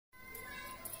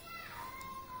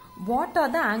What are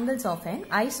the angles of an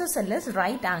isosceles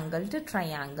right angled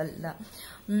triangle?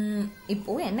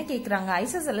 இப்போ என்ன கேக்குறாங்க,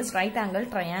 isosceles right angle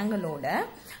triangle ஓட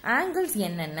angles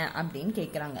என்னென்ன அப்படின்னு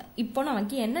கேக்குறாங்க. இப்போ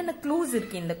நமக்கு என்னென்ன clues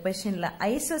இருக்கு இந்த questionல?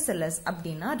 isosceles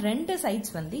அப்படின்னா ரெண்டு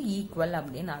sides வந்து equal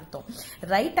அப்படின்னு அர்த்தம்.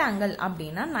 right angle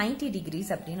அப்படின்னா 90 degrees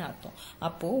அப்படின்னு அர்த்தம்.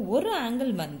 அப்போ ஒரு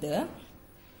angle வந்து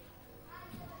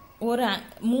ஒரு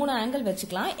மூணு angle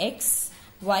வச்சுக்கலாம், x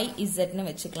y z னு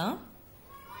வச்சுக்கலாம்.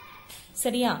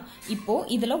 சரியா? இப்போ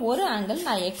இதுல ஒரு angle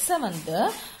நான் x வந்து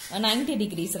 90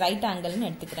 degrees right angle னு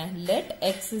எடுத்துக்கிறேன். let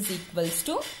x is equals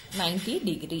to 90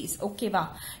 degrees. ஓகேவா?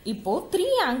 இப்போ 3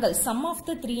 angles, sum of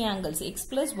the 3 angles x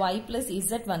plus y plus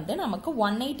z வந்து நமக்கு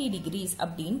 180 degrees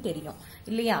அப்படின்னு தெரியும்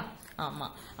இல்லையா? ஆமா.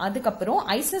 அதுக்கப்புறம்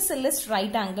isosceles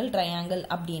right angle triangle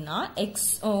அப்படின்னா x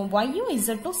y யும்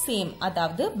z ம் சேம்,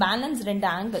 அதாவது பேலன்ஸ் ரெண்டு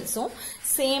ஆங்கிள்ஸும்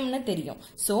சேம்னு தெரியும்.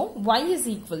 So y is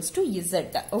equals to z.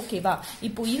 ஓகேவா?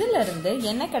 இப்போ இதுல இருந்து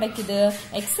என்ன கிடைக்குது?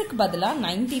 x க்கு பதிலா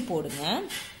 90 போடுங்க,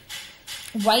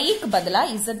 y க்கு பதிலா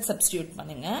z சப்ஸ்டிடியூட்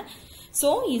பண்ணுங்க. So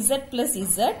z plus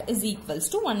z is equals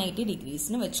to 180 degrees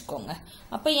னு வச்சுக்கோங்க.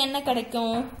 அப்ப என்ன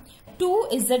கிடைக்கும்?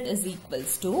 2z is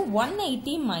equals to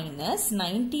 180 minus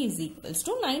 90 is equals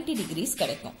to 90 degrees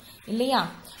கிடைக்கும் இல்லையா?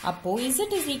 அப்போ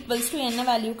z is equals to என்ன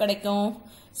வேல்யூ கிடைக்கும்?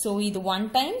 So இது 1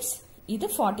 times, இது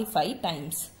 45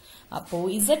 times. அப்போ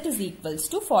z is equals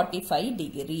to 45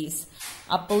 degrees.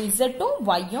 அப்போ z ம்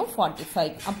y ம்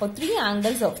 45. அப்போ 3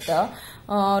 angles of the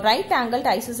right angled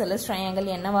isosceles triangle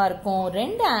என்னவா இருக்கும்?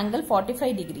 ரெண்டு angle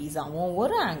 45 degrees ஆவும்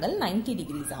ஒரு angle 90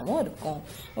 degrees ஆவும் இருக்கும்.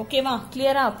 ஓகேவா?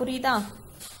 கிளியரா? புரியுதா?